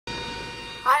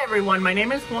Hi everyone, my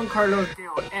name is Juan Carlos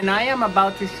Gil, and I am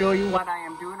about to show you what I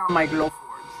am doing on my glowforge.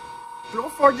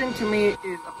 Glowforging to me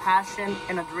is a passion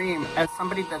and a dream as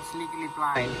somebody that's legally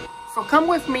blind. So come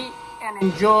with me and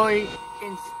enjoy,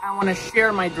 and I want to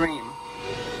share my dream.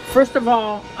 First of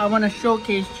all, I want to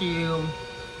showcase to you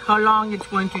how long it's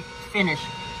going to finish.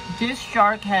 This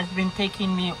shark has been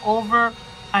taking me over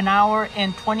an hour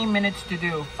and 20 minutes to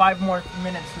do. 5 more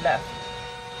minutes left.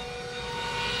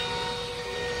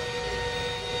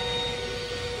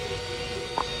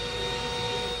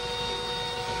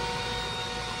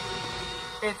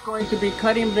 It's going to be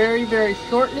cutting very, very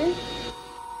shortly.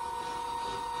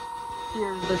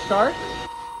 Here's the shark.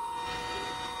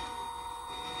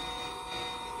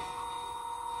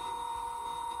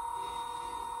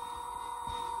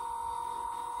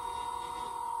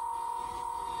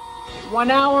 One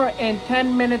hour and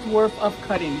 10 minutes worth of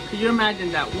cutting. Can you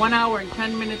imagine that? 1 hour and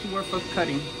 10 minutes worth of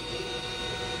cutting.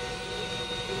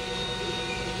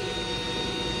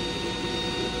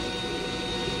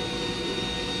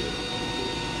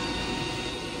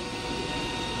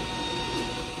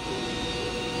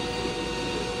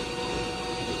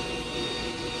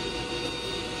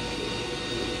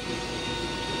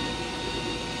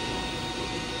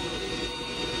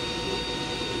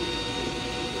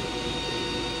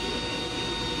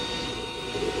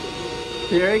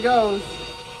 There he goes.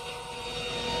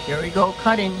 Here we go,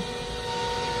 cutting.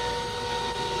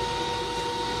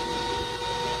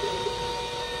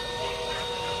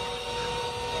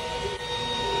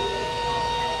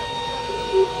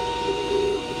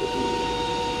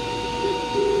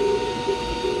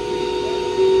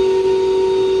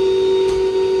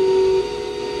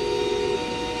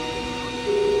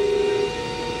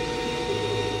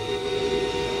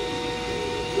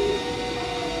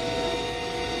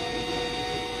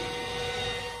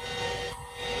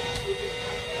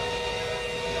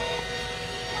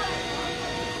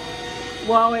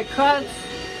 While it cuts,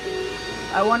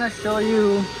 I want to show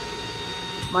you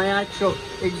my actual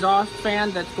exhaust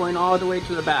fan that's going all the way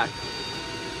to the back.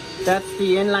 That's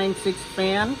the inline 6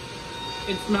 fan.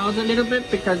 It smells a little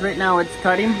bit because right now it's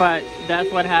cutting, but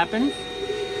that's what happens.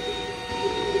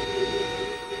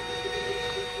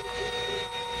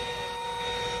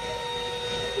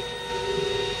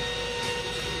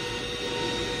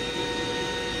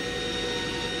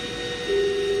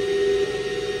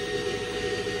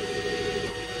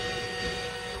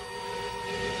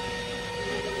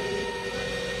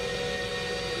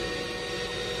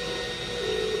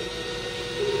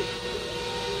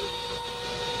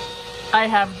 I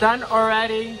have done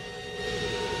already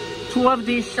 2 of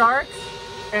these sharks,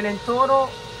 and in total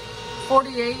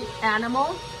 48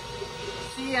 animals,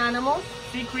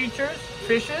 sea creatures,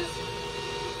 fishes.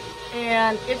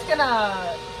 And it's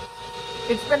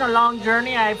been a long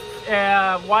journey. I've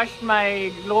washed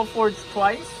my glowforge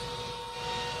twice.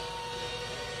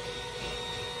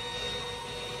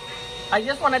 I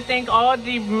just want to thank all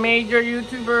the major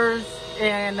YouTubers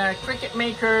and cricket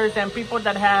makers and people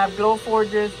that have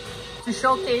glowforges to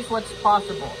showcase what's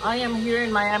possible. I am here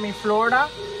in Miami, Florida,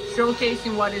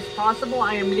 showcasing what is possible.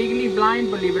 I am legally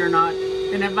blind, believe it or not.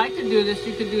 And if I could do this,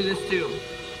 you could do this too.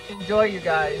 Enjoy, you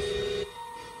guys.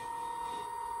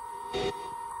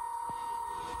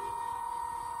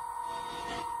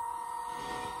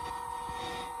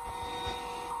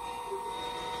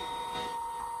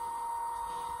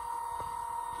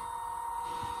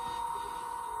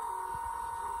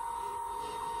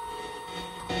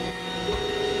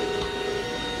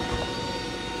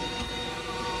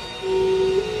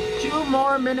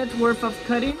 More minutes worth of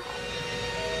cutting.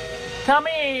 Tell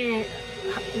me,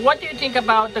 what do you think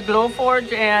about the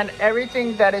glowforge and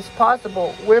everything that is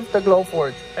possible with the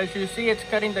glowforge? As you see, it's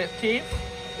cutting the teeth.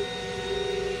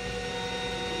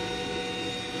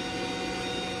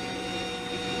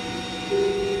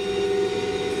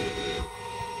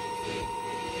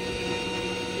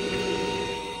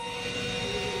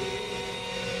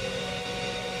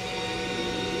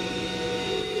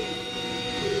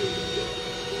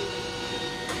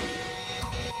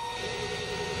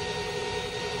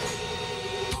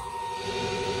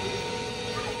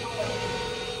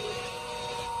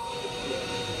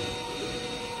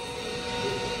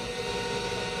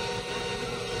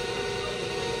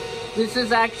 This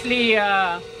is actually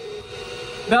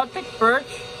Baltic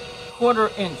birch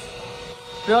 1/4 inch.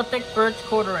 Baltic birch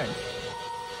 1/4 inch.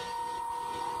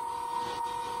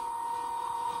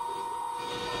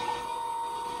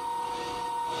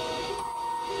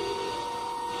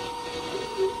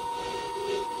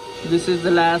 This is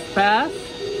the last pass.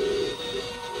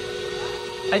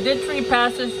 I did 3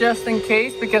 passes just in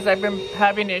case because I've been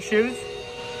having issues.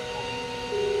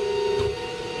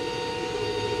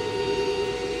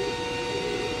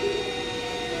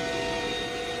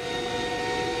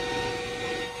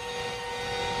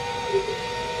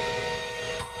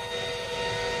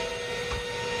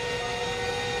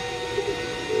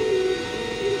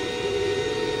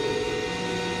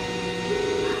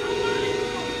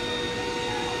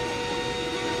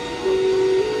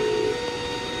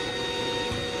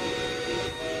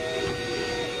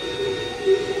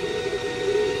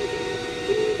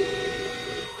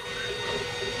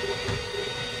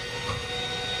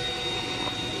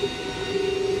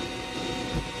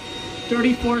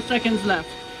 34 seconds left.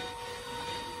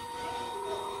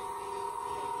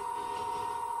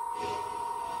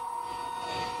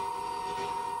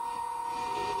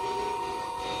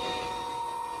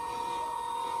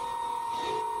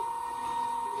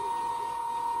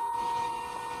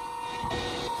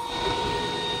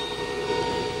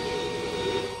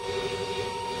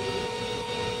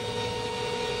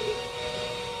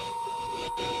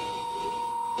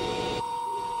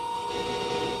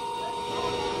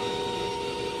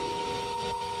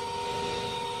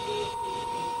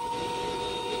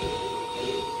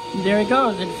 There it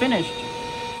goes, it finished.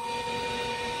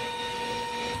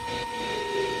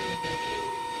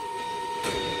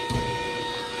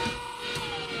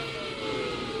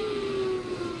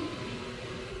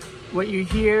 What you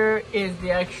hear is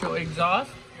the actual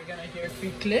exhaust. You're gonna hear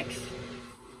 3 clicks.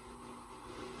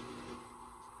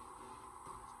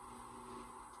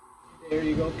 There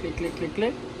you go, click, click, click,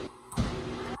 click.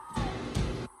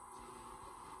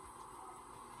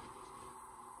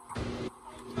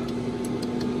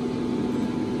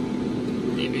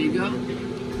 There you go.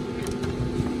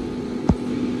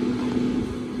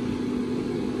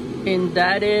 And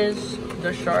that is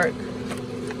the shark.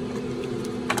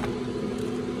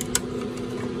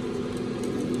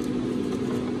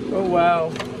 Oh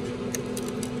wow.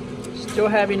 Still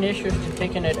having issues to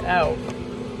taking it out.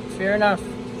 Fair enough.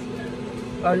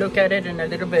 I'll look at it in a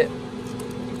little bit.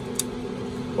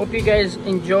 Hope you guys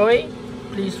enjoy.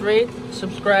 Please rate,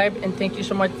 subscribe, and thank you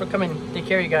so much for coming. Take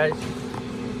care, you guys.